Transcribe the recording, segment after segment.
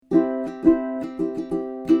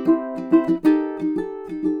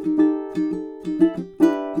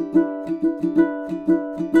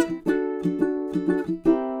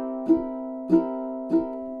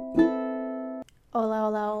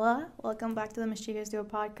back to the Mischievous Duo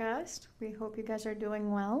podcast. We hope you guys are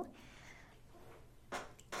doing well.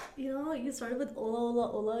 You know, you started with Ola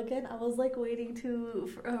Ola Ola again. I was like waiting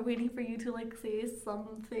for you to like say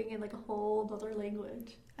something in like a whole other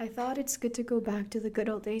language. I thought it's good to go back to the good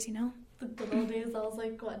old days, you know? The good old days. That was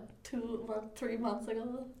like what 3 months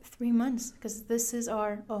ago. 3 months, because this is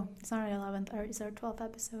it's not our 11th, it's our 12th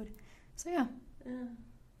episode. So yeah. Yeah,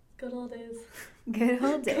 good old days. Good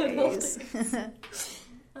old days. Good old days.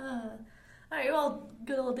 Alright, well,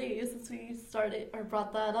 good old days since we started or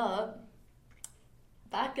brought that up.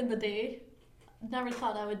 Back in the day, never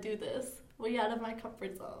thought I would do this. Way out of my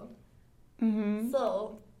comfort zone. Mm-hmm.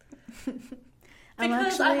 So,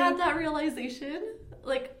 because I had that realization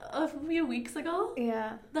like a few weeks ago.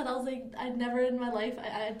 Yeah. That I was like, I'd never in my life,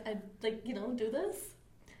 I'd like, you know, do this.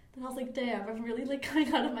 Then I was like, damn, I'm really like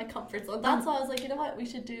coming out of my comfort zone. That's why I was like, you know what, we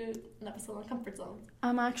should do an episode on comfort zones.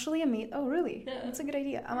 I'm actually amazed. Oh, really? Yeah. That's a good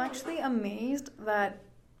idea. I'm actually amazed that,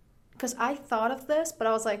 because I thought of this, but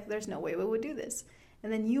I was like, there's no way we would do this.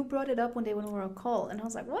 And then you brought it up one day when we were on a call, and I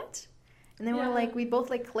was like, what? And then we both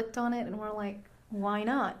like clicked on it, and we're like, why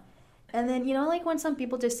not? And then, you know, like when some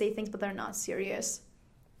people just say things, but they're not serious.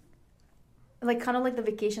 Like kind of like the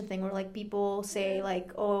vacation thing where like people say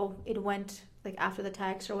like, oh, it went like after the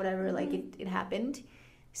text or whatever, mm-hmm. like it happened.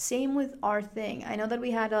 Same with our thing. I know that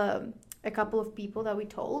we had a couple of people that we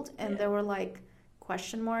told, and they were like,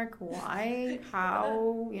 question mark, why,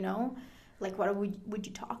 how, you know, like what would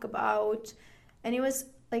you talk about? And it was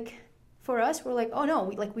like, for us, we're like, oh no,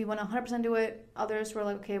 we want to 100% do it. Others were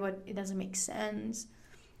like, okay, but it doesn't make sense.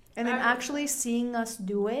 And then actually seeing us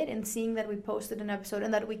do it and seeing that we posted an episode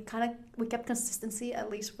and that we kept consistency, at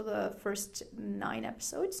least for the first 9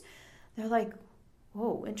 episodes, they're like,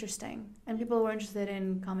 whoa, interesting. And people were interested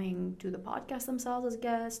in coming to the podcast themselves as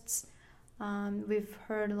guests. We've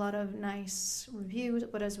heard a lot of nice reviews,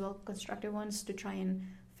 but as well constructive ones to try and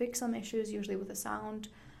fix some issues, usually with the sound.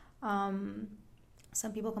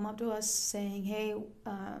 Some people come up to us saying, hey,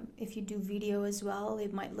 if you do video as well,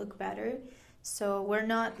 it might look better. So we're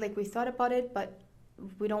not, like, we thought about it, but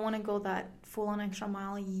we don't want to go that full-on extra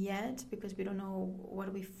mile yet because we don't know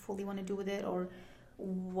what we fully want to do with it or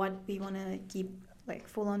what we want to keep, like,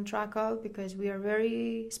 full-on track of, because we are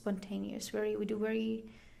very spontaneous. We do very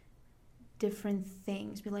different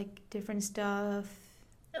things. We like different stuff.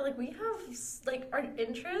 Yeah, like, we have, like, our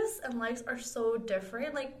interests and likes are so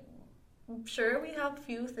different. Like, sure, we have a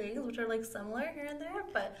few things which are like similar here and there,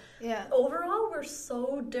 but overall we're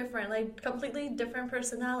so different, like completely different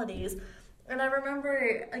personalities. And I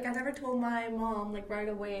remember, like, I never told my mom like right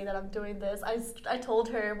away that I'm doing this. I told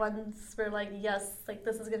her once we're like, yes, like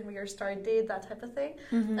this is gonna be your start date, that type of thing.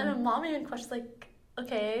 Mm-hmm. And my mom even questioned like,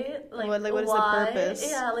 okay, like what is the purpose?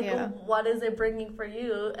 Yeah, like what is it bringing for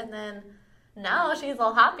you? And then now she's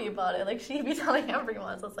all happy about it. Like she'd be telling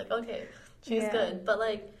everyone, so it's like, okay, she's good. But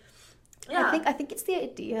like, yeah. I think it's the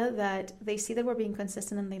idea that they see that we're being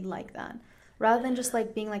consistent and they like that. Rather than just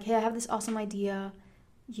like being like, hey, I have this awesome idea,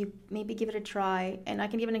 you maybe give it a try. And I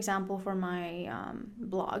can give an example for my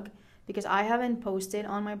blog, because I haven't posted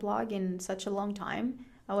on my blog in such a long time.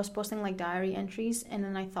 I was posting like diary entries, and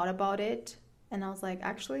then I thought about it and I was like,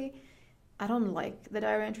 actually, I don't like the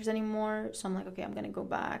diary entries anymore. So I'm like, okay, I'm going to go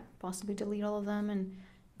back, possibly delete all of them and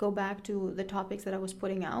go back to the topics that I was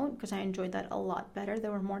putting out, because I enjoyed that a lot better. They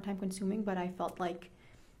were more time consuming, but I felt like,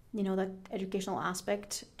 you know, that educational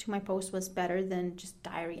aspect to my post was better than just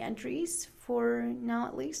diary entries for now,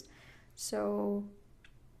 at least. So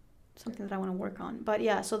something that I want to work on. But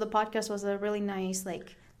yeah, so the podcast was a really nice,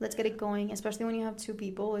 like, let's get it going, especially when you have 2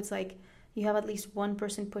 people. It's like you have at least one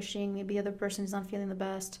person pushing, maybe the other person is not feeling the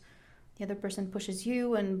best, the other person pushes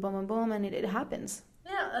you, and boom, boom, boom, and it happens.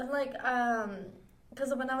 Yeah, and like,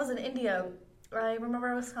 because when I was in India, I remember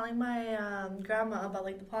I was telling my grandma about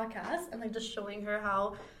like the podcast and like just showing her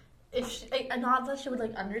how, if she, not that she would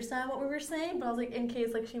like understand what we were saying, but I was like, in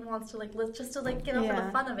case like she wants to like just to like, you know, for the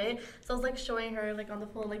fun of it. So I was like showing her like on the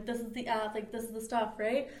phone, like, this is the app, like this is the stuff,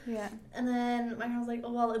 right? Yeah. And then my grandma was like,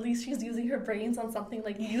 oh well, at least she's using her brains on something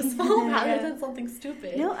like useful rather than something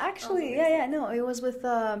stupid. No, actually, no, it was with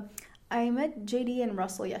I met JD and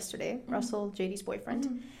Russell yesterday. Mm-hmm. Russell, JD's boyfriend.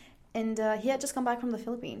 Mm-hmm. And he had just come back from the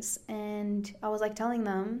Philippines. And I was like telling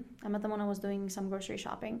them, I met them when I was doing some grocery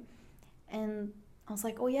shopping. And I was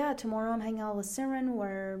like, oh yeah, tomorrow I'm hanging out with Siren.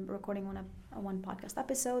 We're recording one podcast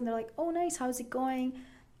episode. And they're like, oh nice, how's it going?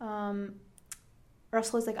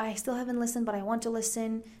 Russell was like, I still haven't listened, but I want to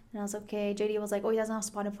listen. And I was like, okay. JD was like, oh, he doesn't have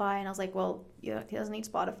Spotify. And I was like, well, yeah, he doesn't need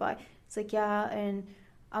Spotify. It's like, yeah. And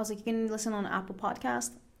I was like, you can listen on Apple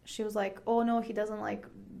Podcast. She was like, oh no, he doesn't like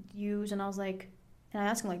use. And I was like, and I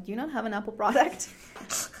asked him, like, do you not have an Apple product?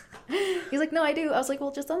 He's like, no, I do. I was like,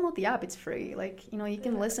 well, just download the app. It's free. Like, you know, you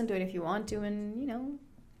can listen to it if you want to, and you know.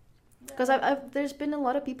 Because there's been a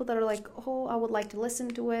lot of people that are like, oh, I would like to listen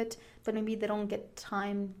to it, but maybe they don't get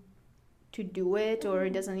time to do it, or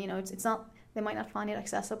it doesn't, you know, it's not, they might not find it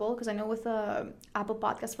accessible. Because I know with Apple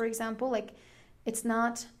Podcasts, for example, like it's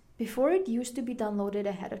not, before it used to be downloaded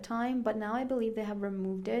ahead of time, but now I believe they have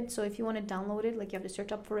removed it. So if you want to download it, like you have to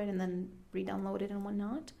search up for it and then re-download it and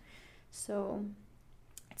whatnot. So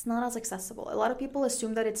it's not as accessible. A lot of people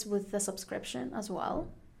assume that it's with the subscription as well.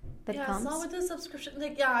 It's not with the subscription.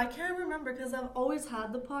 Like, yeah, I can't remember because I've always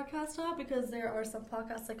had the podcast app because there are some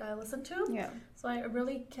podcasts like I listen to. Yeah. So I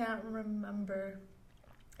really can't remember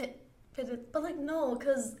it. But like, no,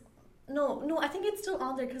 because no, I think it's still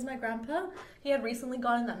on there because my grandpa, he had recently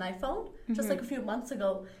gotten an iPhone just like a few months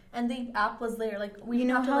ago, and the app was there. Like, you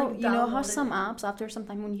know how some apps after some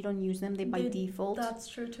time when you don't use them, they by default. That's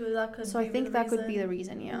true too. That could. So I think that could be the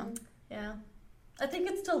reason. Yeah. Yeah. I think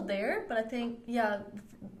it's still there, but I think,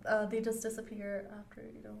 they just disappear after,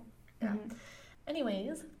 you know. Yeah. Mm-hmm.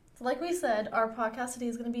 Anyways, so like we said, our podcast today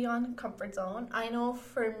is going to be on comfort zone. I know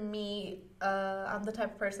for me, I'm the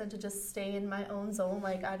type of person to just stay in my own zone.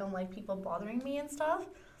 Like, I don't like people bothering me and stuff.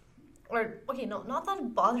 Or, okay, no, not that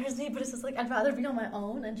it bothers me, but it's just like I'd rather be on my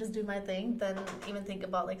own and just do my thing than even think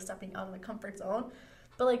about, like, stepping out of my comfort zone.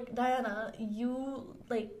 But, like, Diana, you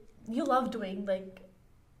love doing, like,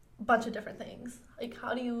 bunch of different things. Like,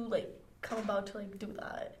 how do you like come about to like do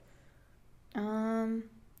that?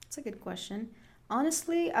 That's a good question.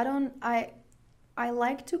 Honestly, I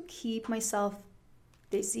like to keep myself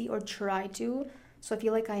busy, or try to, so I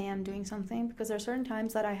feel like I am doing something, because there are certain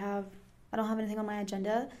times that I don't have anything on my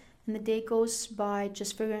agenda, and the day goes by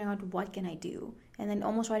just figuring out what can I do, and then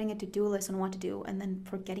almost writing a to-do list on what to do, and then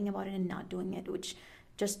forgetting about it and not doing it, which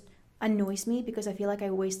just annoys me because I feel like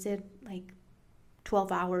I wasted like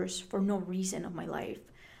 12 hours for no reason of my life.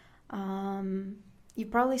 You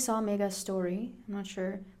probably saw Mega's story, I'm not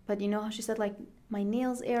sure, but you know how she said like my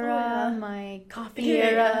nails era, my coffee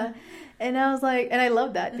era, and I was like, and I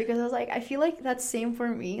love that because I was like, I feel like that's same for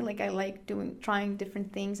me. Like I like trying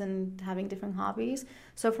different things and having different hobbies.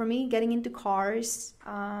 So for me, getting into cars,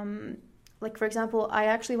 like for example, I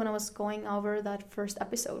actually, when I was going over that first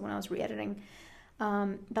episode, when I was re-editing,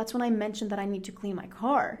 that's when I mentioned that I need to clean my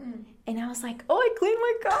car. And I was like, oh, I cleaned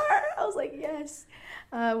my car. I was like, yes.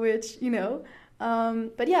 Which, you know,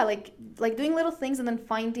 but yeah, like doing little things and then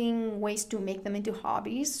finding ways to make them into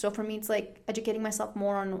hobbies. So for me, it's like educating myself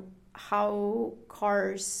more on how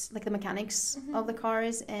cars, like the mechanics of the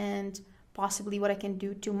cars, and possibly what I can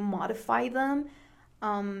do to modify them.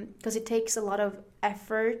 Because it takes a lot of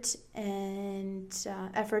effort and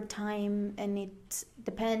time, and it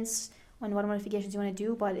depends on what modifications you want to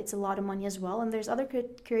do, but it's a lot of money as well. And there's other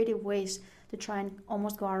creative ways to try and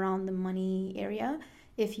almost go around the money area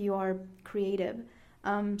if you are creative.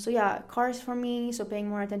 So yeah, cars for me, so paying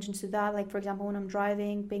more attention to that. Like for example, when I'm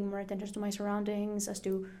driving, paying more attention to my surroundings as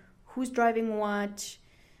to who's driving what.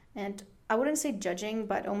 And I wouldn't say judging,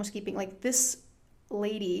 but almost keeping, like this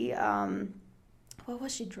lady, what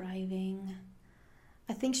was she driving?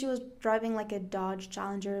 I think she was driving like a Dodge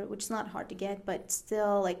Challenger, which is not hard to get, but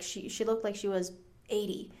still, like she looked like she was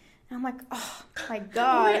 80. And I'm like, oh my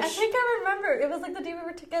gosh. Wait, I think I remember. It was like the day we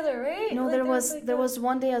were together, right? No, like, there was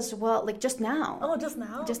one day as well, like just now. Oh, just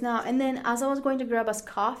now? Just now. And then as I was going to grab us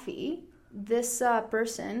coffee, this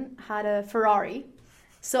person had a Ferrari.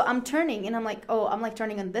 So I'm turning and I'm like, oh, I'm like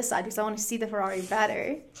turning on this side because I want to see the Ferrari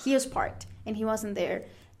better. He was parked and he wasn't there.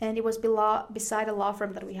 And it was beside a law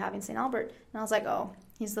firm that we have in St. Albert. And I was like, oh,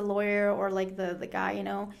 he's the lawyer or like the guy, you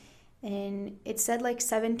know. And it said like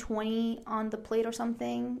 720 on the plate or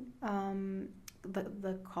something,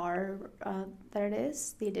 the car that it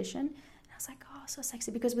is, the edition. And I was like, oh, so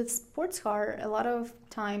sexy. Because with sports car, a lot of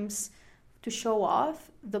times to show off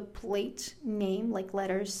the plate name, like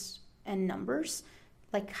letters and numbers,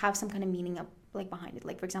 like have some kind of meaning up like behind it.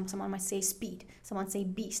 Like for example, someone might say speed, someone say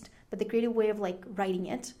beast, but the creative way of like writing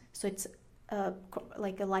it, so it's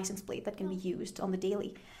like a license plate that can be used on the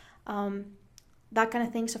daily. That kind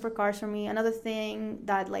of thing. So for cars, for me, another thing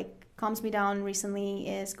that like calms me down recently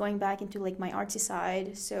is going back into like my artsy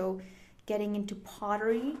side. So getting into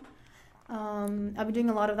pottery. I've been doing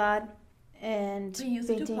a lot of that. And do you used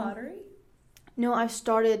to do pottery? No, I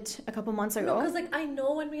started a couple months ago. Because like I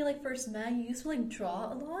know when we like first met, you used to like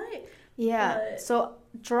draw a lot. Yeah. But... So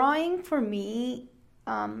drawing for me,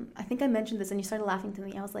 I think I mentioned this and you started laughing to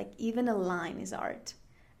me. I was like, even a line is art.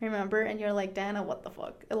 Remember? And you're like, Dana, what the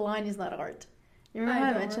fuck? A line is not art. You remember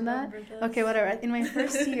how I mentioned that? This. Okay, whatever. In my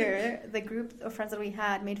first year, the group of friends that we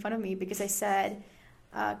had made fun of me because I said,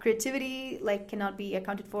 creativity like cannot be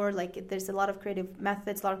accounted for. Like there's a lot of creative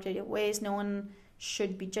methods, a lot of creative ways. No one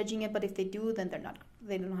should be judging it, but if they do, then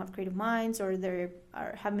they don't have creative minds, or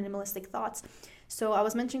have minimalistic thoughts. So I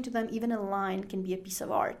was mentioning to them, even a line can be a piece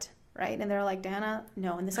of art, right? And they're like, Diana,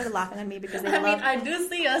 no. And they started laughing at me because they I do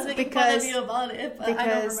see us making fun of you about it, but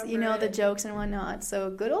because I don't remember the jokes and whatnot.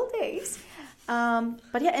 So good old days.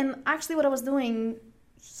 But yeah, and actually what I was doing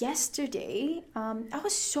yesterday, I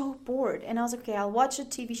was so bored, and I was like, okay, I'll watch a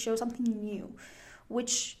TV show, something new,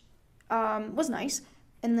 which was nice.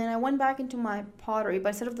 And then I went back into my pottery, but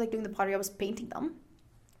instead of like doing the pottery, I was painting them,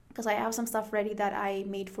 because I have some stuff ready that I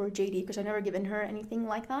made for JD, because I've never given her anything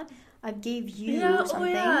like that. I gave you something. Oh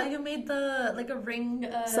yeah, you made like a ring.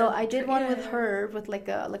 So I did one with her with like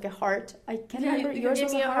a heart. I can't remember. Yours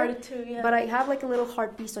was a heart too, yeah. But I have like a little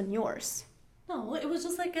heart piece on yours. No, it was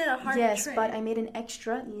just like a heart. Yes, tray. but I made an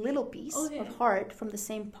extra little piece of heart from the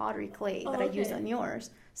same pottery clay that I used on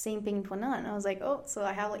yours. Same paint one on. And I was like, oh, so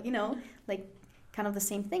I have like like kind of the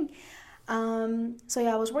same thing. So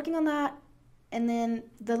yeah, I was working on that, and then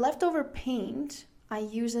the leftover paint, I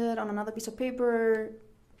use it on another piece of paper,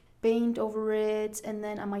 paint over it, and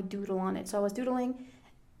then I might doodle on it. So I was doodling,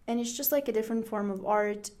 and it's just like a different form of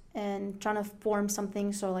art and trying to form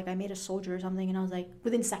something. So like I made a soldier or something, and I was like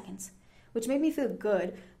within seconds, which made me feel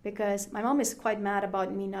good, because my mom is quite mad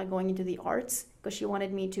about me not going into the arts, because she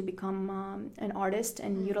wanted me to become an artist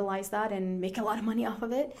and utilize that and make a lot of money off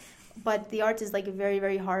of it. But the art is like very,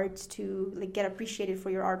 very hard to like get appreciated for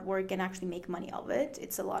your artwork and actually make money of it.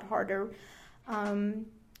 It's a lot harder.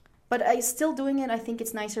 But I still doing it. I think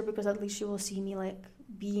it's nicer because at least you will see me like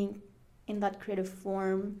being in that creative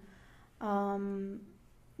form.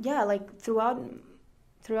 Like throughout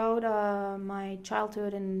my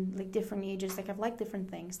childhood and like different ages, like I've liked different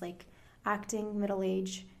things, like acting, middle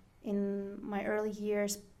age. In my early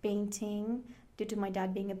years, painting. Due to my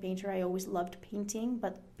dad being a painter, I always loved painting,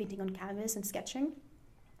 but painting on canvas and sketching.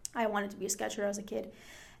 I wanted to be a sketcher as a kid.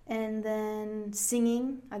 And then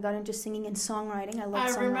singing. I got into singing and songwriting. I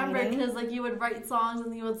loved songwriting. I remember because like you would write songs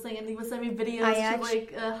and you would sing, and you would send me videos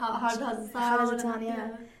how does it sound? How does it sound?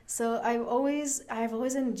 Yeah. So I've always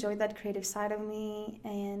enjoyed that creative side of me,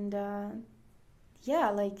 and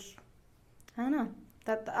like I don't know.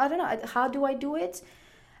 How do I do it?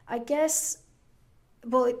 I guess.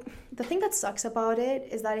 Well, the thing that sucks about it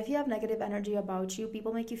is that if you have negative energy about you,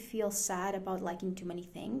 people make you feel sad about liking too many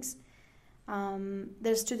things.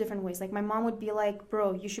 There's two different ways. Like my mom would be like,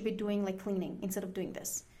 bro, you should be doing like cleaning instead of doing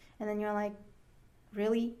this. And then you're like,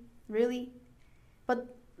 really?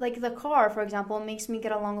 But like the car, for example, makes me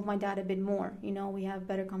get along with my dad a bit more. We have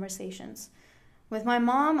better conversations. With my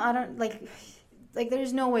mom, I don't like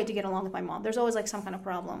there's no way to get along with my mom. There's always like some kind of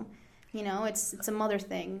problem. It's a mother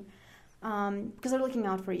thing. Because they're looking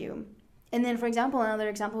out for you. And then, for example, another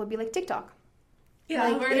example would be like TikTok. Yeah,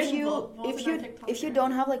 like if you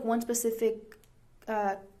don't have like one specific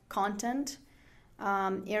content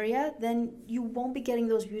area, then you won't be getting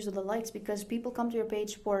those views or the likes, because people come to your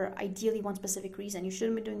page for ideally one specific reason. You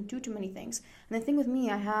shouldn't be doing too many things. And the thing with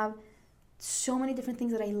me, I have so many different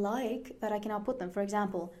things that I like that I can output them. For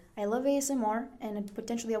example, I love ASMR, and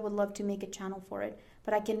potentially I would love to make a channel for it.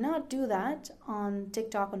 But I cannot do that on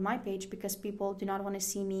TikTok on my page, because people do not want to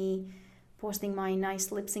see me posting my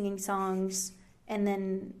nice lip singing songs and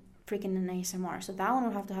then freaking an ASMR. So that one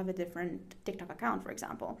would have to have a different TikTok account, for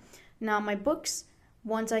example. Now my books,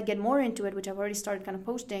 once I get more into it, which I've already started kind of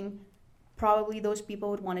posting, probably those people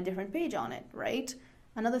would want a different page on it, right?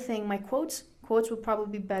 Another thing, my quotes would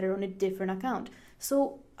probably be better on a different account.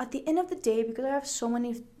 So at the end of the day, because I have so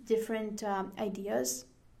many different ideas,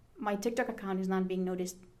 my TikTok account is not being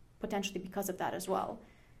noticed, potentially because of that as well.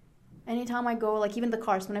 Anytime I go, like even the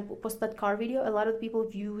cars, when I posted that car video, a lot of people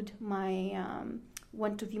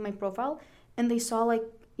went to view my profile, and they saw like,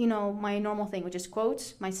 my normal thing, which is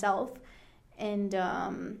quotes, myself, and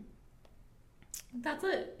that's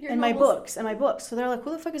it. My books. So they're like,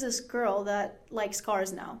 who the fuck is this girl that likes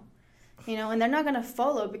cars now? And they're not gonna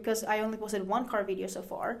follow because I only posted one car video so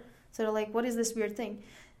far. So they're like, what is this weird thing?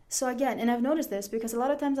 So again, and I've noticed this because a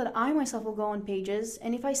lot of times that I myself will go on pages,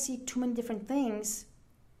 and if I see too many different things,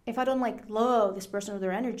 if I don't like love this person or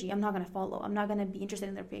their energy, I'm not going to follow. I'm not going to be interested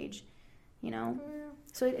in their page,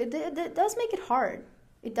 So it does make it hard.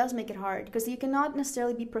 It does make it hard because you cannot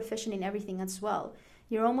necessarily be proficient in everything as well.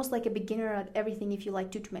 You're almost like a beginner at everything if you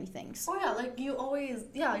like too many things. Oh yeah, like you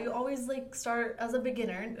always like start as a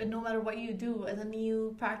beginner, and no matter what you do, and then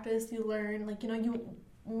you practice, you learn, like, you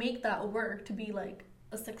make that work to be like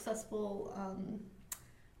a successful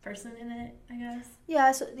person in it, I guess. Yeah,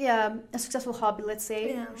 a successful hobby, let's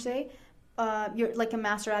say. You're like a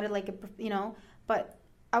master at it, but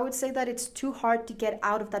I would say that it's too hard to get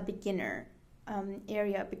out of that beginner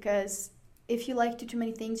area, because if you like to do too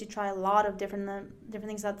many things, you try a lot of different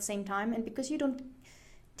things at the same time, and because you don't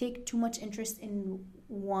take too much interest in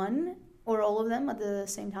one or all of them at the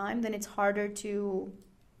same time, then it's harder to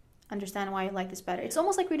understand why you like this better. It's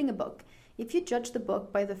almost like reading a book. If you judge the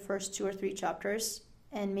book by the first 2 or 3 chapters,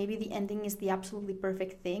 and maybe the ending is the absolutely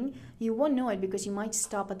perfect thing, you won't know it because you might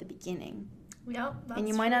stop at the beginning. Yeah, and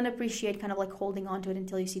you might not appreciate kind of like holding on to it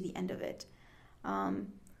until you see the end of it.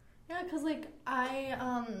 Yeah, because like I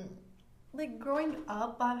like growing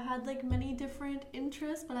up, I've had like many different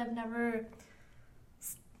interests, but I've never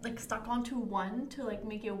like stuck onto one to like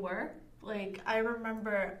make it work. Like I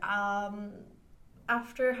remember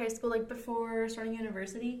after high school, like before starting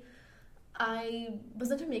university, I was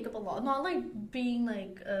into makeup a lot. Not like being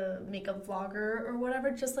like a makeup vlogger or whatever,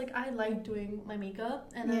 just like I like doing my makeup,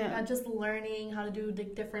 and then I'm just learning how to do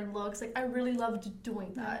like different looks. Like I really loved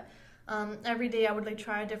doing that. Every day I would like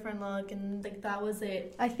try a different look, and like that was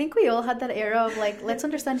it. I think we all had that era of like, let's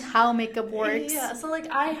understand how makeup works. Yeah, so like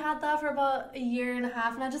I had that for about a year and a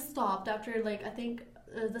half, and I just stopped after like I think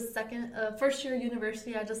the first year of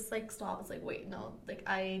university. I just like stopped. It's like, wait, no, like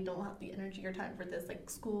I don't have the energy or time for this. Like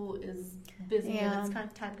school is busy and it's kind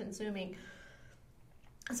of time consuming.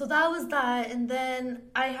 So that was that, and then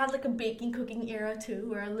I had like a baking cooking era too,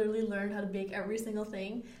 where I literally learned how to bake every single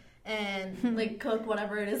thing and like cook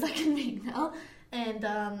whatever it is I can make now. And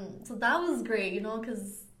so that was great, you know,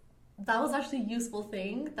 because that was actually a useful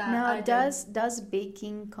thing that now does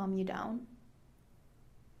baking calm you down?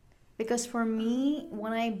 Because for me,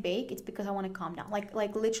 when I bake, it's because I want to calm down. Like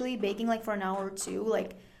literally baking like for an hour or two,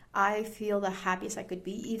 like I feel the happiest I could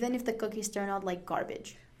be, even if the cookies turn out like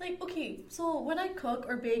garbage. Like, okay, so when I cook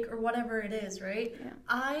or bake or whatever it is, right? Yeah.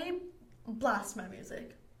 I blast my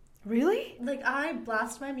music. Really? Like I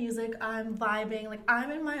blast my music, I'm vibing, like I'm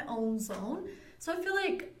in my own zone. So I feel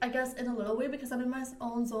like, I guess in a little way, because I'm in my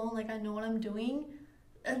own zone, like I know what I'm doing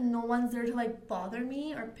and no one's there to like bother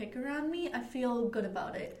me or pick around me, I feel good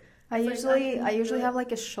about it. I usually have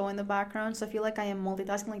like a show in the background, so I feel like I am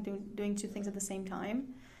multitasking, like doing 2 things at the same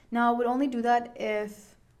time. Now I would only do that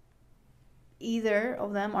if either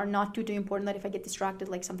of them are not too important, that if I get distracted,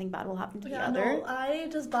 like something bad will happen to the other. No, I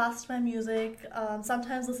just blast my music.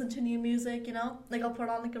 Sometimes listen to new music, you know, like I'll put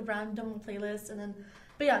on like a random playlist, and then,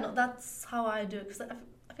 but yeah, no, that's how I do it, because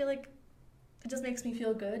I feel like it just makes me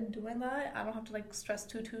feel good doing that. I don't have to like stress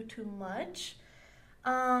too much.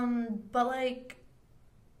 But like,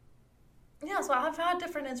 yeah, so I've had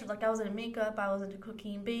different interests. Like I was into makeup, I was into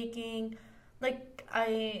cooking, baking. Like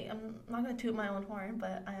I'm not gonna toot my own horn,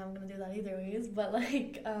 but I am gonna do that either ways. But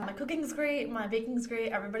like my cooking's great, my baking's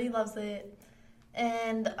great, everybody loves it,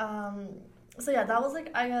 and so yeah, that was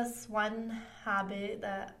like I guess one habit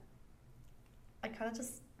that I kind of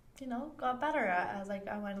just got better at as like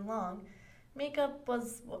I went along. Makeup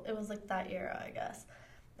was like that era, I guess.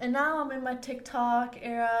 And now I'm in my TikTok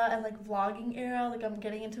era and like vlogging era. Like I'm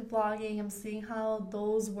getting into vlogging. I'm seeing how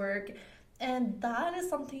those work. And that is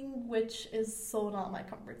something which is so not my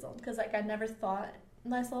comfort zone. Because like I never thought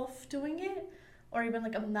myself doing it. Or even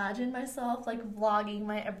like imagine myself like vlogging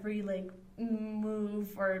my every like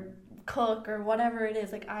move or cook or whatever it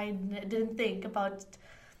is. Like I didn't think about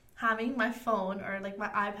having my phone or like my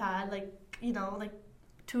iPad like, like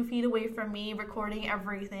 2 feet away from me, recording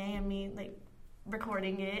everything, and me like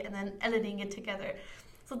recording it and then editing it together.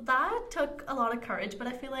 So that took a lot of courage, but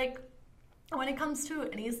I feel like when it comes to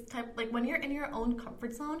any type, like when you're in your own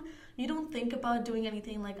comfort zone, you don't think about doing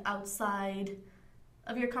anything like outside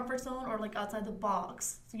of your comfort zone or like outside the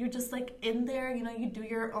box. So you're just like in there, you do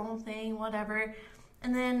your own thing, whatever.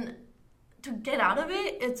 And then to get out of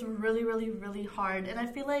it, it's really, really, really hard. And I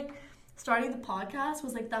feel like starting the podcast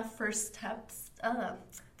was like that first step,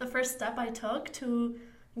 the first step I took to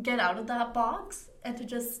get out of that box and to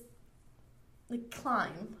just like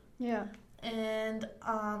climb. Yeah. And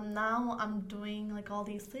now I'm doing like all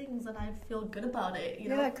these things and I feel good about it.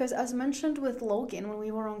 Yeah, because as mentioned with Logan when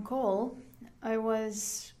we were on call, we were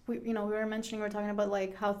talking about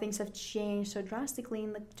like how things have changed so drastically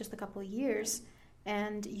in like just a couple of years,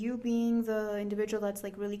 and you being the individual that's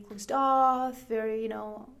like really closed off, very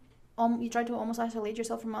you try to almost isolate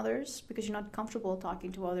yourself from others because you're not comfortable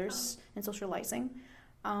talking to others and socializing.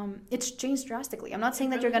 It's changed drastically. I'm not saying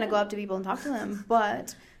that you're going to go up to people and talk to them,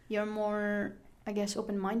 but you're more, I guess,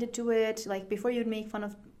 open-minded to it. Like, before you'd make fun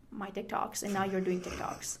of my TikToks, and now you're doing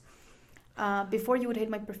TikToks. Before you would hate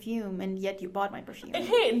my perfume, and yet you bought my perfume.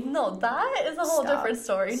 Hey, no, that is a whole different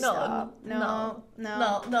story. No. I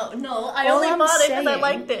only bought it because I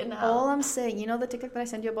liked it now. All I'm saying, the TikTok that I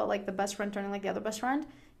sent you about, like, the best friend turning like the other best friend?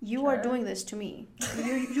 You are doing this to me.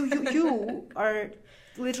 You are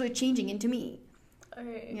literally changing into me.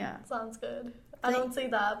 Okay. Yeah. Sounds good. I don't say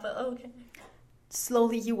that, but okay.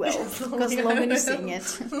 Slowly you will, because Logan is seeing it.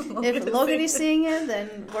 If Logan is seeing it,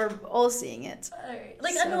 then we're all seeing it. Right.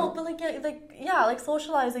 Like, so. I know, but like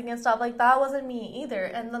socializing and stuff, like, that wasn't me either.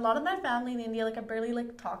 And a lot of my family in India, like, I barely,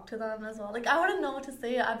 like, talk to them as well. Like, I wouldn't know what to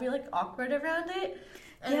say. I'd be, like, awkward around it.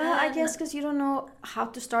 And yeah, I guess because you don't know how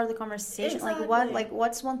to start the conversation. Exactly.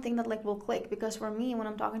 What's one thing that, like, will click? Because for me, when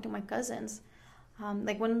I'm talking to my cousins,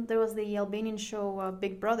 like, when there was the Albanian show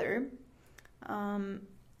Big Brother,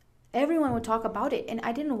 everyone would talk about it, and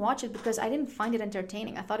I didn't watch it because I didn't find it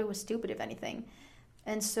entertaining. I thought it was stupid, if anything.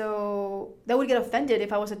 And so they would get offended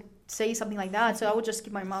if I was to say something like that, so I would just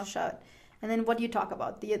keep my mouth shut. And then what do you talk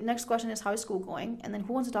about? The next question is, how is school going? And then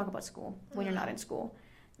who wants to talk about school when you're not in school?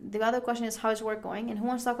 The other question is, how is work going? And who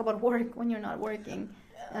wants to talk about work when you're not working?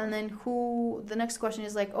 And then the next question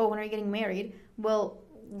is like, oh, when are you getting married? Well,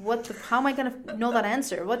 how am I going to know that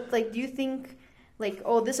answer? Do you think... Like,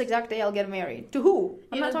 oh, this exact day I'll get married. To who?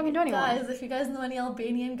 I'm not talking to anyone. Guys, if you guys know any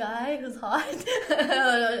Albanian guy who's hot,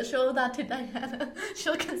 show that to Diana.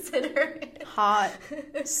 She'll consider it. Hot,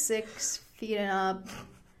 6 feet and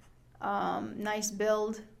up, nice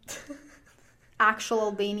build, actual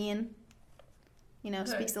Albanian,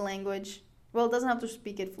 speaks the language. Well, it doesn't have to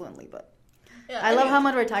speak it fluently, but I love how I'm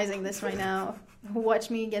advertising this right now.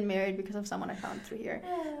 Watch me get married because of someone I found through here.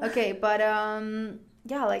 Okay, but,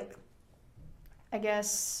 I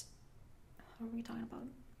guess... What were we talking about?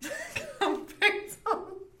 Comfort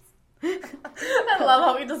zones. I love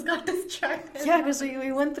how we just got distracted. Yeah, because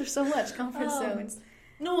we went through so much comfort zones.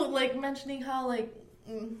 No, like, mentioning how, like,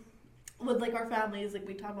 with, like, our families, like,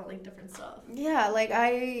 we talk about, like, different stuff. Yeah,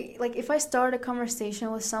 if I start a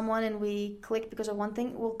conversation with someone and we click because of one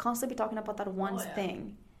thing, we'll constantly be talking about that one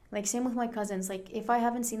thing. Like, same with my cousins. Like, if I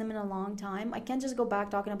haven't seen them in a long time, I can't just go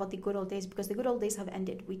back talking about the good old days because the good old days have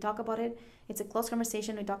ended. We talk about it. It's a close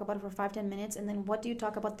conversation. We talk about it for 5-10 minutes. And then what do you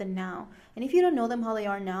talk about the now? And if you don't know them how they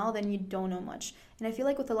are now, then you don't know much. And I feel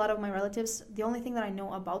like with a lot of my relatives, the only thing that I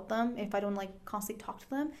know about them, if I don't, like, constantly talk to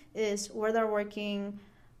them, is where they're working,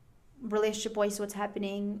 relationship-wise, what's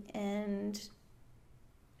happening, and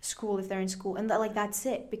school if they're in school, and that's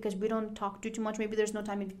it, because we don't talk too much. Maybe there's no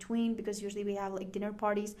time in between because usually we have like dinner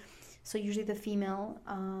parties, so usually the female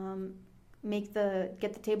get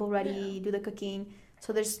the table ready, do the cooking,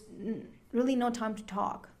 so there's really no time to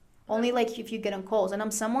talk. Only like if you get on calls, and I'm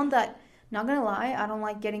someone that, not gonna lie, I don't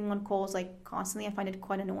like getting on calls like constantly. I find it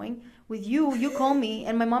quite annoying. With you call me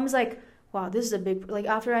and my mom is like, wow, this is a big, like,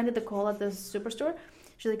 after I ended the call at the superstore,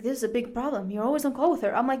 she's like, this is a big problem. You're always on call with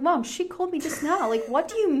her. I'm like, Mom, she called me just now. Like, what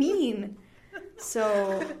do you mean?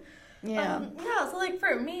 So, yeah. So, like,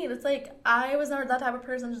 for me, it's like, I was never that type of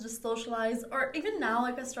person to just socialize. Or even now,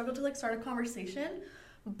 like, I struggle to, like, start a conversation.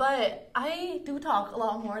 But I do talk a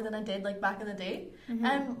lot more than I did, like, back in the day. Mm-hmm.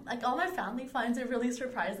 And, like, all my family finds it really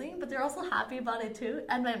surprising. But they're also happy about it, too.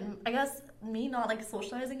 And I guess me not, like,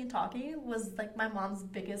 socializing and talking was, like, my mom's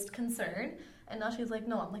biggest concern. And now she's like,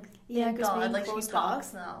 no, I'm like, thank God, like, she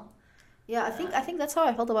talks now. Yeah, I think that's how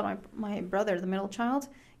I felt about my brother, the middle child,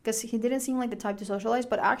 because he didn't seem like the type to socialize,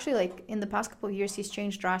 but actually, like, in the past couple of years, he's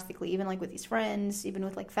changed drastically, even, like, with his friends, even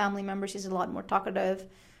with, like, family members, he's a lot more talkative,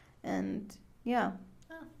 and, yeah.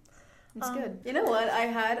 It's good. You know what? I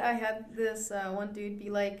had this one dude be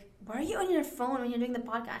like, why are you on your phone when you're doing the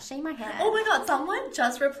podcast? Shake my head. Oh my God, someone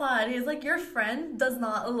just replied. He's like, your friend does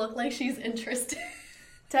not look like she's interested.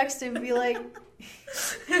 Text him, be like,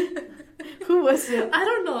 who was it? I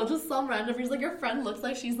don't know, just some random. He's like, your friend looks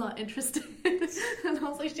like she's not interested. And I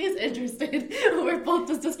was like, she's interested. We're both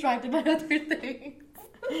just distracted by other things.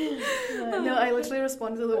 No, I literally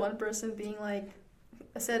responded to the one person being like,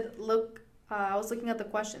 I said, look, I was looking at the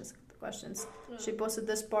questions. She posted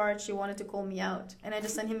this part, she wanted to call me out, and I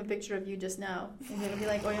just sent him a picture of you just now, and he'll be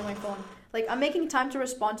like, oh, you're on my phone. Like, I'm making time to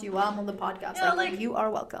respond to you while I'm on the podcast. Yeah, like, you are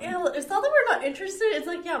welcome. Yeah, it's not that we're not interested, it's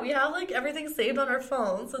like, yeah, we have, like, everything saved on our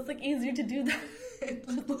phones, so it's, like, easier to do that.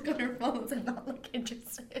 Just look on our phones and not, like,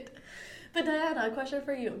 interested. But Diana, a question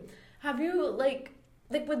for you. Have you, like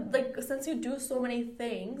with, like, since you do so many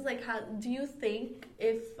things, like, do you think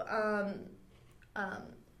if,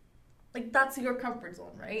 like, that's your comfort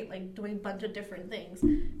zone, right? Like, doing a bunch of different things.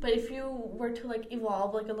 But if you were to, like,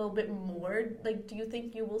 evolve, like, a little bit more, like, do you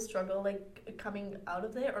think you will struggle, like, coming out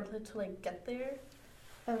of it or to like, get there?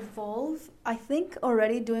 Evolve? I think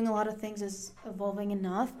already doing a lot of things is evolving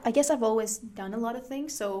enough. I guess I've always done a lot of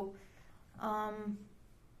things, so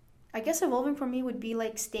I guess evolving for me would be,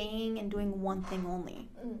 like, staying and doing one thing only.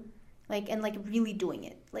 Like, and, like, really doing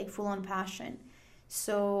it. Like, full-on passion.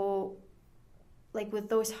 So... like with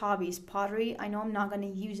those hobbies, pottery, I know I'm not going to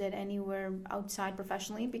use it anywhere outside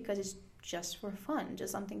professionally because it's just for fun,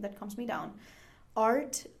 just something that calms me down.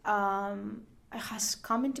 Art has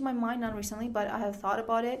come into my mind not recently, but I have thought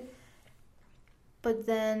about it. But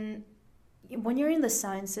then when you're in the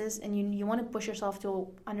sciences and you want to push yourself to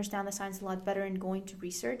understand the science a lot better and go into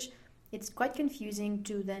research, it's quite confusing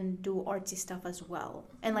to then do artsy stuff as well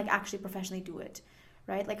and like actually professionally do it,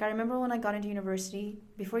 right? Like I remember when I got into university,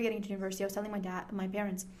 before getting into university, I was telling my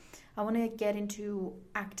parents, I want to get into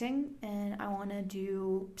acting and I want to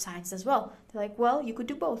do science as well. They're like, well, you could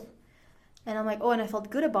do both. And I'm like, oh, and I felt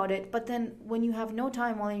good about it. But then when you have no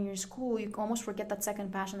time while you're in your school, you almost forget that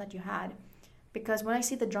second passion that you had. Because when I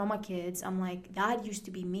see the drama kids, I'm like, that used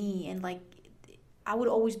to be me. And like, I would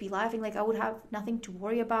always be laughing. Like I would have nothing to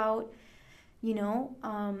worry about, you know?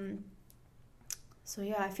 So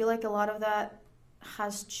yeah, I feel like a lot of that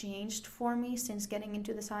has changed for me since getting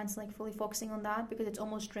into the science, like fully focusing on that, because it's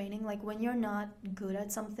almost draining. Like when you're not good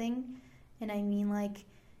at something, and I mean like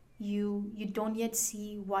you don't yet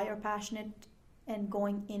see why you're passionate and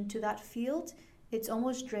going into that field, it's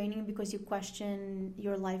almost draining because you question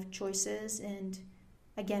your life choices and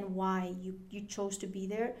again why you chose to be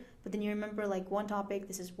there. But then you remember like one topic,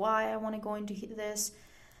 this is why I want to go into this.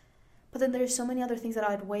 But then there's so many other things that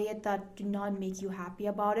outweigh it that do not make you happy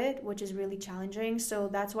about it, which is really challenging. So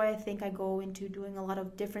that's why I think I go into doing a lot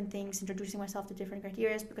of different things, introducing myself to different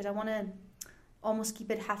criteria, because I want to almost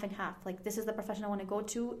keep it half and half. Like this is the profession I want to go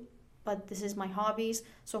to, but this is my hobbies.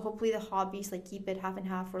 So hopefully the hobbies like keep it half and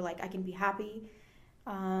half, where like I can be happy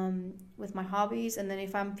with my hobbies, and then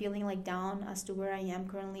if I'm feeling like down as to where I am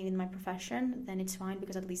currently in my profession, then it's fine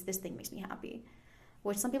because at least this thing makes me happy.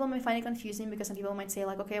 Which some people might find it confusing because some people might say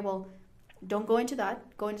like, okay, well, don't go into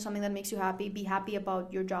that. Go into something that makes you happy. Be happy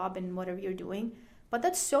about your job and whatever you're doing. But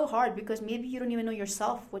that's so hard because maybe you don't even know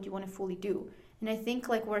yourself what you want to fully do. And I think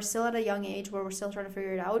like we're still at a young age where we're still trying to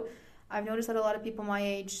figure it out. I've noticed that a lot of people my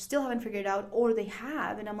age still haven't figured it out, or they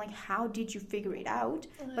have, and I'm like, how did you figure it out?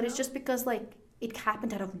 But it's just because like it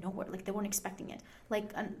happened out of nowhere. Like they weren't expecting it.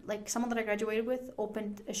 Like someone that I graduated with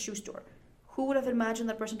opened a shoe store. Who would have imagined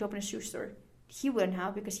that person to open a shoe store? He wouldn't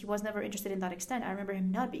have, because he was never interested in that extent. I remember him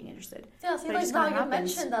not being interested. Yeah, see, like now you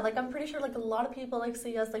mentioned that, like I'm pretty sure like a lot of people like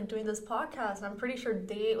see us like doing this podcast, and I'm pretty sure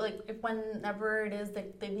they like if whenever it is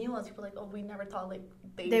like they knew us, people like, oh, we never thought like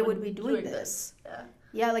they would be doing this.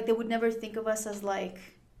 Yeah, like they would never think of us as like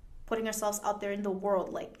putting ourselves out there in the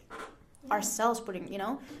world, like ourselves putting, you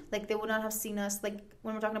know, like they would not have seen us like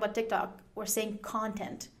when we're talking about TikTok, we're saying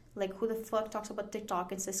content. Like who the fuck talks about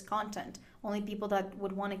TikTok and says content? Only people that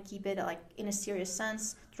would want to keep it like in a serious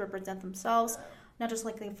sense to represent themselves, not just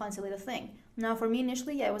like a fancy little thing. Now for me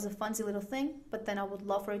initially, yeah, it was a fancy little thing, but then I would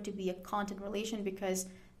love for it to be a content relation, because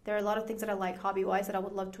there are a lot of things that I like hobby-wise that I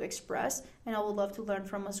would love to express, and I would love to learn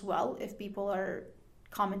from as well if people are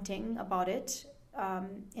commenting about it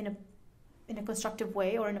in a constructive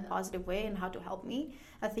way or in a positive way, and how to help me.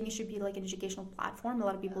 I think it should be like an educational platform. A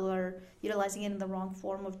lot of people are utilizing it in the wrong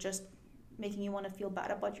form of just making you want to feel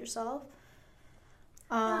bad about yourself.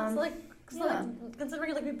 Like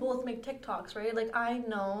considering like we both make TikToks, right? Like I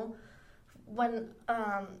know when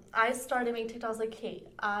I started making TikToks, like, hey,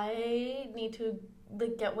 I need to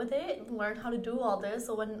like get with it and learn how to do all this.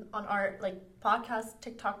 So when on our like podcast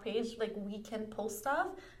TikTok page, like we can post stuff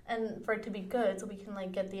and for it to be good, so we can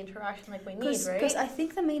like get the interaction like we need, right? Because I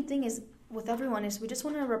think the main thing is with everyone is we just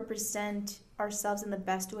want to represent ourselves in the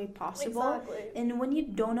best way possible. Exactly. And when you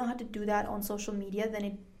don't know how to do that on social media, then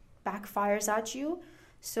it backfires at you.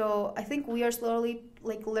 So I think we are slowly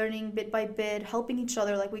like learning bit by bit, helping each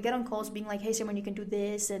other. Like we get on calls being like, hey Simran, you can do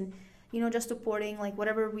this, and you know, just supporting like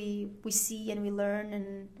whatever we see and we learn.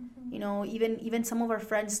 And you know, even some of our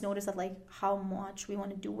friends notice that like how much we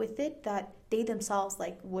want to do with it, that they themselves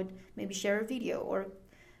like would maybe share a video or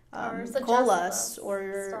call us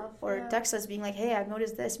or text us being like, hey, I've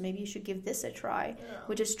noticed this, maybe you should give this a try,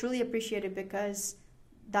 which is truly appreciated, because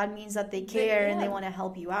that means that they care and they want to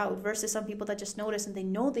help you out, versus some people that just notice and they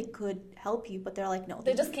know they could help you, but they're like, no.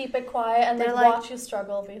 They just keep it quiet and they watch you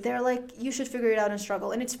struggle. Basically. They're like, you should figure it out and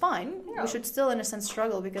struggle. And it's fine. Yeah. We should still, in a sense,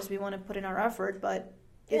 struggle because we want to put in our effort. But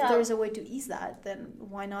if there's a way to ease that, then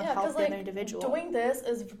why not help the other individual? Doing this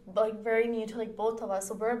is like very new to like both of us.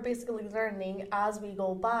 So we're basically learning as we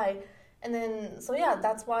go by. And then, so yeah,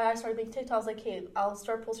 that's why I started making TikToks. Like, hey, I'll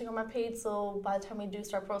start posting on my page. So by the time we do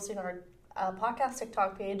start posting on our podcast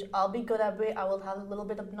TikTok page, I'll be good at it. I will have a little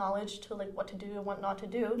bit of knowledge to like what to do and what not to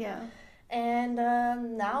do. Yeah. And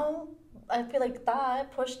now I feel like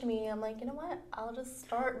that pushed me. I'm like, you know what? I'll just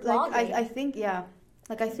start vlogging.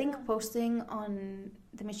 Like I think posting on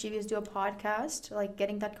the Mischievous Do a podcast, like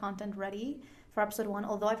getting that content ready for episode 1,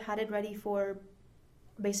 although I've had it ready for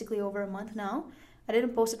basically over a month now. I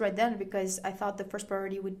didn't post it right then because I thought the first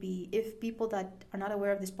priority would be, if people that are not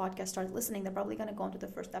aware of this podcast start listening, they're probably going to go into the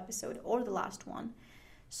first episode or the last one.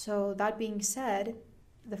 So that being said,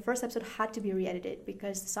 the first episode had to be re-edited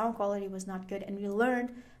because the sound quality was not good, and we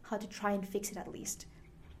learned how to try and fix it at least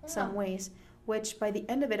some ways, which by the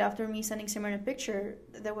end of it, after me sending Simran a picture,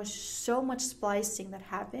 there was so much splicing that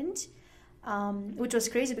happened, which was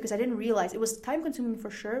crazy because I didn't realize. It was time consuming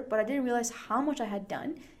for sure, but I didn't realize how much I had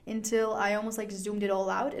done until I almost like zoomed it all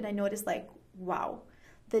out, and I noticed like, wow,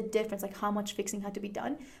 the difference, like how much fixing had to be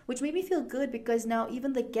done, which made me feel good because now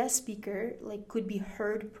even the guest speaker like could be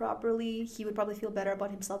heard properly. He would probably feel better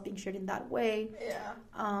about himself being shared in that way.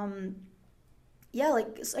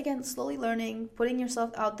 Like again, slowly learning, putting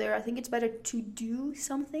yourself out there. I think it's better to do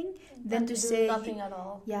something than to say nothing at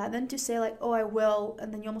all. Yeah, than to say like, oh, I will,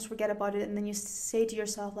 and then you almost forget about it, and then you say to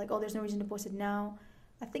yourself like, oh, there's no reason to post it now.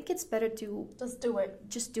 I think it's better to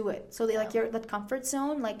just do it. So like your that comfort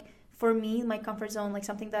zone, like for me, my comfort zone, like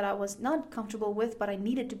something that I was not comfortable with, but I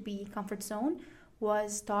needed to be comfort zone,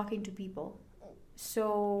 was talking to people.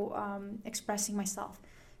 So expressing myself.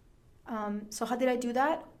 So how did I do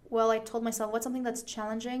that? Well, I told myself, what's something that's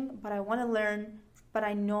challenging, but I want to learn, but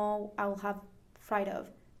I know I will have fright of?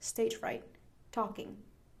 Stage fright, talking,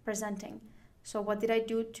 presenting. So what did I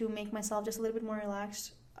do to make myself just a little bit more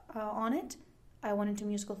relaxed on it? I went into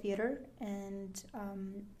musical theater and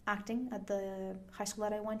acting at the high school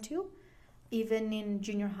that I went to. Even in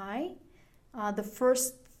junior high, the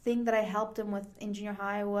first thing that I helped them with in junior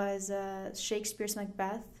high was Shakespeare's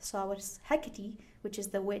Macbeth. So I was Hecate, which is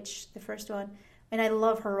the witch, the first one, and I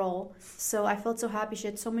love her role. So I felt so happy. She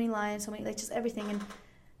had so many lines, so many, like just everything. And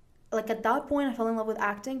like at that point, I fell in love with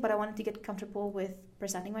acting, but I wanted to get comfortable with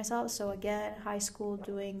presenting myself. So again, high school,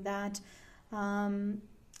 doing that.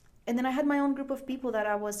 And then I had my own group of people that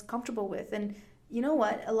I was comfortable with. And you know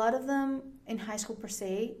what? A lot of them in high school per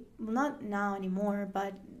se, well, not now anymore,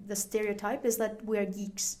 but the stereotype is that we are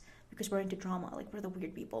geeks because we're into drama. Like we're the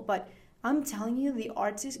weird people. But I'm telling you, the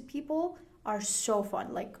artsy people are so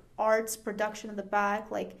fun. Like arts, production at the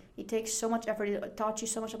back, like it takes so much effort. It taught you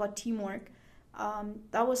so much about teamwork.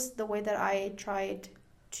 That was the way that I tried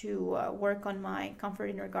to work on my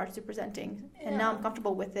comfort in regards to presenting. And now I'm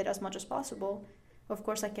comfortable with it as much as possible. Of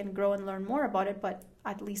course, I can grow and learn more about it, but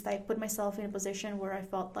at least I put myself in a position where I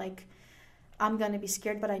felt like I'm going to be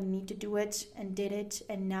scared, but I need to do it, and did it,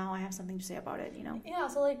 and now I have something to say about it, you know? Yeah,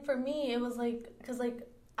 so, like, for me, it was, like, because, like,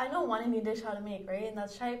 I know one Indian dish how to make, right? And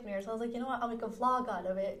that's shahi paneer. So I was like, you know what? I'll make a vlog out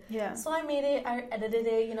of it. Yeah. So I made it. I edited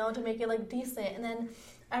it, you know, to make it, like, decent. And then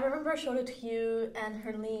I remember I showed it to you and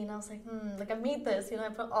Herleen. I was like, like, I made this. You know, I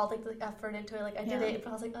put all, like, the effort into it. Like, I did it.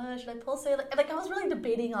 But I was like, should I post it? Like, I was really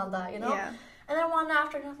debating on that, you know? Yeah. And then one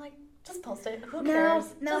afternoon, I'm like, just post it. Who cares?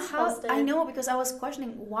 Post it. I know, because I was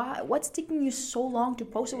questioning what's taking you so long to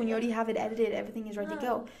post it when you already have it edited, everything is ready to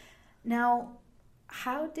go. Now,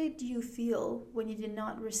 how did you feel when you did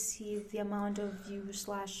not receive the amount of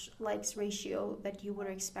views/likes ratio that you were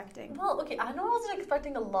expecting? Well, okay, I know I wasn't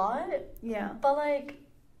expecting a lot. Yeah. But like,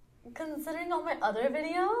 considering all my other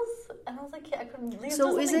videos, and I was like, I couldn't really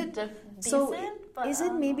is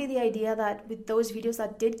it maybe the idea that with those videos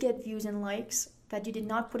that did get views and likes, that you did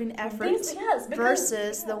not put in effort,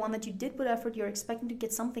 versus the one that you did put effort, you're expecting to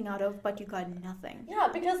get something out of, but you got nothing? Yeah,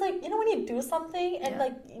 because like, you know, when you do something and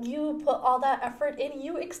like you put all that effort in,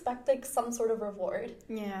 you expect like some sort of reward.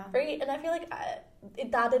 Yeah. Right? And I feel like I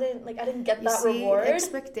didn't get that reward.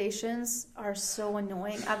 Expectations are so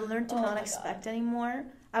annoying. I've learned to not expect anymore.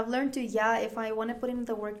 I've learned to, if I want to put in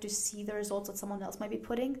the work to see the results that someone else might be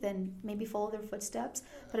putting, then maybe follow their footsteps.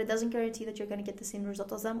 But it doesn't guarantee that you're going to get the same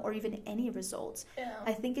result as them, or even any results. Yeah.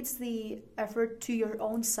 I think it's the effort to your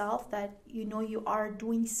own self that you know you are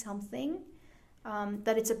doing something,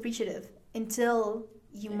 that it's appreciative, until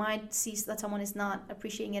you might see that someone is not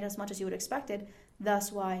appreciating it as much as you would expect it. That's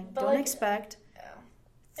why don't expect.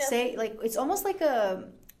 Yeah. Say, like, it's almost like a,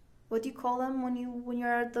 what do you call them when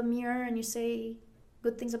you're at the mirror and you say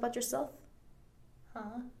good things about yourself?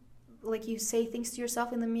 Like you say things to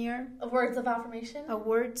yourself in the mirror. Words of affirmation?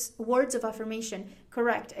 Words of affirmation.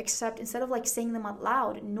 Correct. Except instead of like saying them out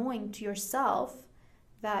loud, knowing to yourself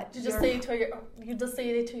that you just say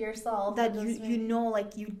it to yourself. That you know,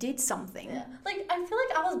 like, you did something. Yeah. Like, I feel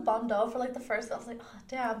like I was bummed out for like the first. I was like, oh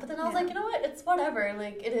damn. But then I was like, you know what? It's whatever.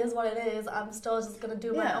 Like, it is what it is. I'm still just gonna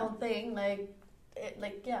do my own thing.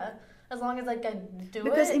 As long as like I do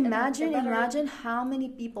because it. Because imagine how many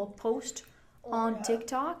people post on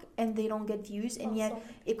TikTok and they don't get views, and yet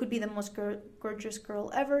it could be the most gorgeous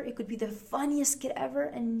girl ever. It could be the funniest kid ever,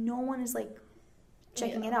 and no one is like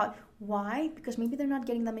checking it out. Why? Because maybe they're not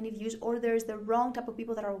getting that many views, or there's the wrong type of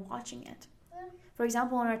people that are watching it. For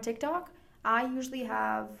example, on our TikTok, I usually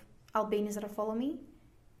have Albanians that follow me,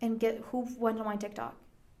 and who went on my TikTok,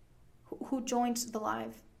 who joined the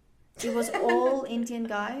live. It was all Indian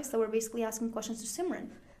guys that were basically asking questions to Simran.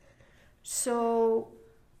 So,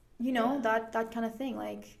 that kind of thing,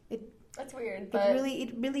 like it. That's weird.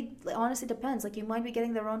 It really honestly depends. Like, you might be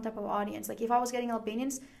getting the wrong type of audience. Like, if I was getting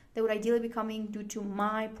Albanians, they would ideally be coming due to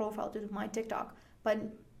my profile, due to my TikTok. But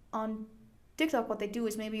on TikTok, what they do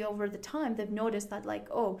is maybe over the time they've noticed that, like,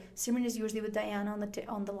 oh, Simran is usually with Diana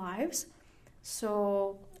on the lives,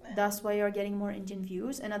 so that's why you're getting more Indian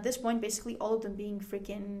views. And at this point, basically all of them being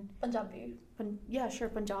freaking Punjabi.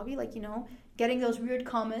 Punjabi. Like, getting those weird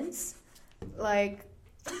comments, like.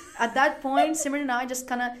 At that point, Simran and I just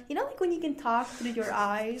kind of, like when you can talk through your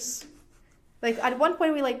eyes. Like, at one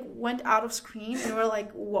point, we, like, went out of screen, and we're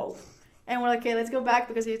like, whoa. And we're like, okay, let's go back,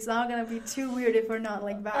 because it's not going to be too weird if we're not,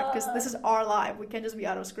 like, back. Because this is our live. We can't just be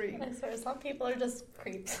out of screen. I swear, some people are just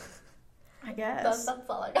creeps. I guess. That's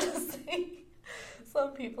all I gotta say.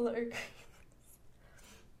 Some people are creeps.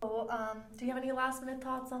 So, do you have any last-minute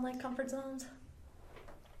thoughts on, like, comfort zones?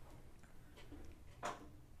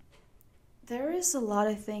 There is a lot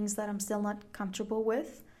of things that I'm still not comfortable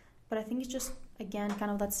with, but I think it's just, again,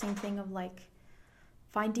 kind of that same thing of, like,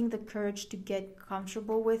 finding the courage to get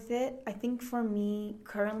comfortable with it. I think for me,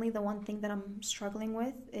 currently, the one thing that I'm struggling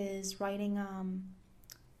with is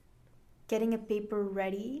getting a paper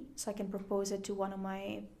ready so I can propose it to one of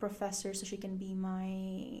my professors so she can be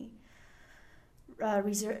my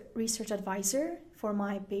research advisor for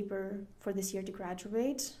my paper for this year to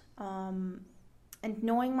graduate. And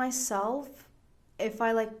knowing myself, if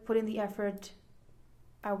I, like, put in the effort,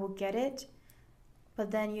 I will get it.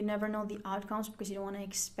 But then you never know the outcomes because you don't want to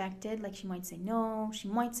expect it. Like, she might say no, she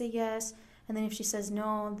might say yes. And then if she says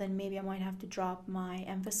no, then maybe I might have to drop my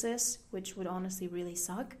emphasis, which would honestly really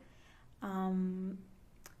suck.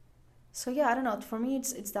 So yeah, I don't know. For me,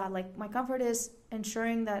 it's that, like, my comfort is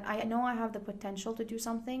ensuring that I know I have the potential to do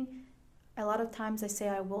something. A lot of times I say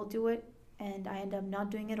I will do it, and I end up not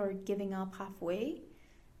doing it or giving up halfway.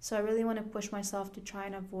 So I really want to push myself to try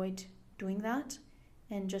and avoid doing that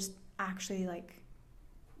and just actually, like,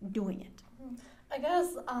 doing it. I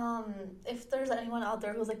guess if there's anyone out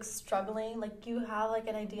there who's, like, struggling, like, you have, like,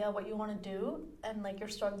 an idea of what you want to do, and, like, you're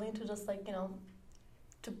struggling to just, like,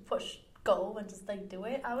 to go and just, like, do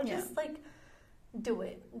it, I would just, like, do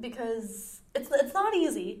it, because it's not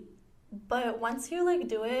easy, but once you, like,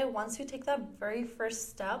 do it, once you take that very first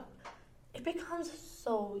step, it becomes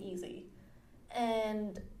so easy.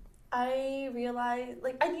 And I realized,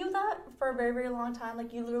 like, I knew that for a very, very long time.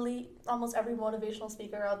 Like, you literally, almost every motivational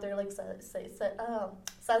speaker out there, like, says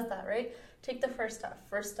that, right? Take the first step.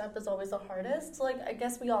 First step is always the hardest. So, like, I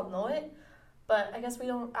guess we all know it, but I guess we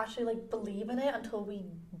don't actually, like, believe in it until we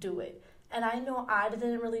do it. And I know I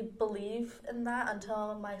didn't really believe in that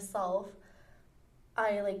until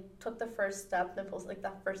I, like, took the first step and posted, like,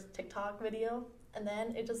 that first TikTok video. And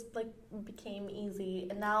then it just, like, became easy.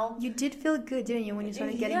 And now... You did feel good, didn't you, when you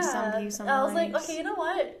started getting some views on I was like, okay, you know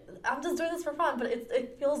what? I'm just doing this for fun, but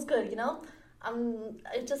it feels good,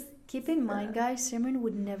 It just... Keep in mind, guys, Simran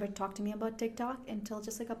would never talk to me about TikTok until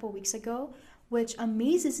just a couple weeks ago, which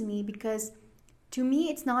amazes me because to me,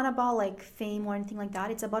 it's not about, like, fame or anything like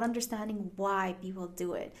that. It's about understanding why people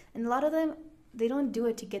do it. And a lot of them, they don't do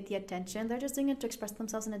it to get the attention. They're just doing it to express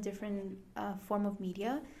themselves in a different form of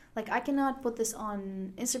media. Like, I cannot put this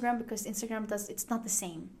on Instagram because Instagram it's not the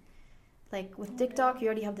same. Like, with TikTok, you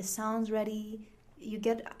already have the sounds ready. You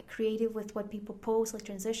get creative with what people post, like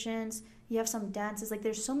transitions. You have some dances. Like,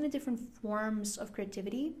 there's so many different forms of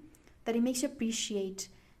creativity that it makes you appreciate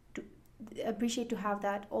to have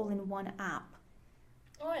that all in one app.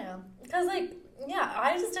 Oh, yeah. Because, like, yeah,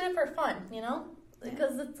 I just did it for fun,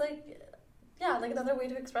 Because it's, like, yeah, like, another way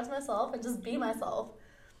to express myself and just be myself.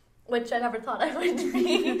 Which I never thought I would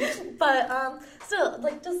be. But still,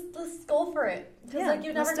 like, just go for it. Because, like,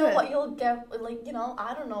 you never know what you'll get. Like,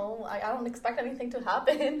 I don't know. I don't expect anything to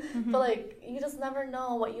happen. Mm-hmm. But, like, you just never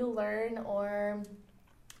know what you'll learn or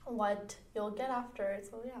what you'll get after it.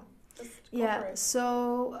 So, yeah, just go for it.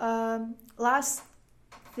 So, last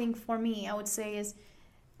thing for me, I would say is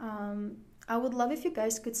I would love if you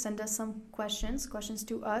guys could send us some questions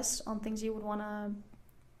to us on things you would want to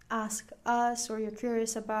ask us or you're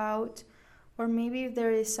curious about, or maybe if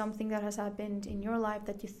there is something that has happened in your life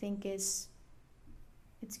that you think it's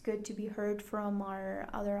good to be heard from our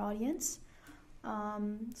other audience.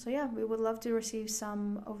 So yeah, we would love to receive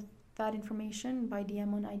some of that information by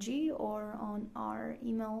DM on IG or on our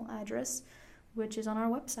email address, which is on our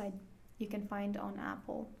website. you can find on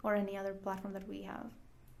Apple or any other platform that we have.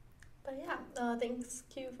 But yeah, thanks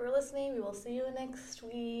Q for listening. We will see you next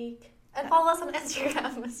week. And follow us on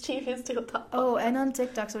Instagram, Mischievous Duo Podcast. Oh, and on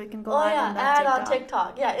TikTok, so we can go live on that TikTok. On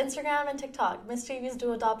TikTok. Yeah, Instagram and TikTok, Mischievous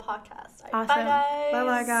Duo Podcast. Awesome. Bye, guys.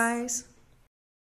 Bye, guys.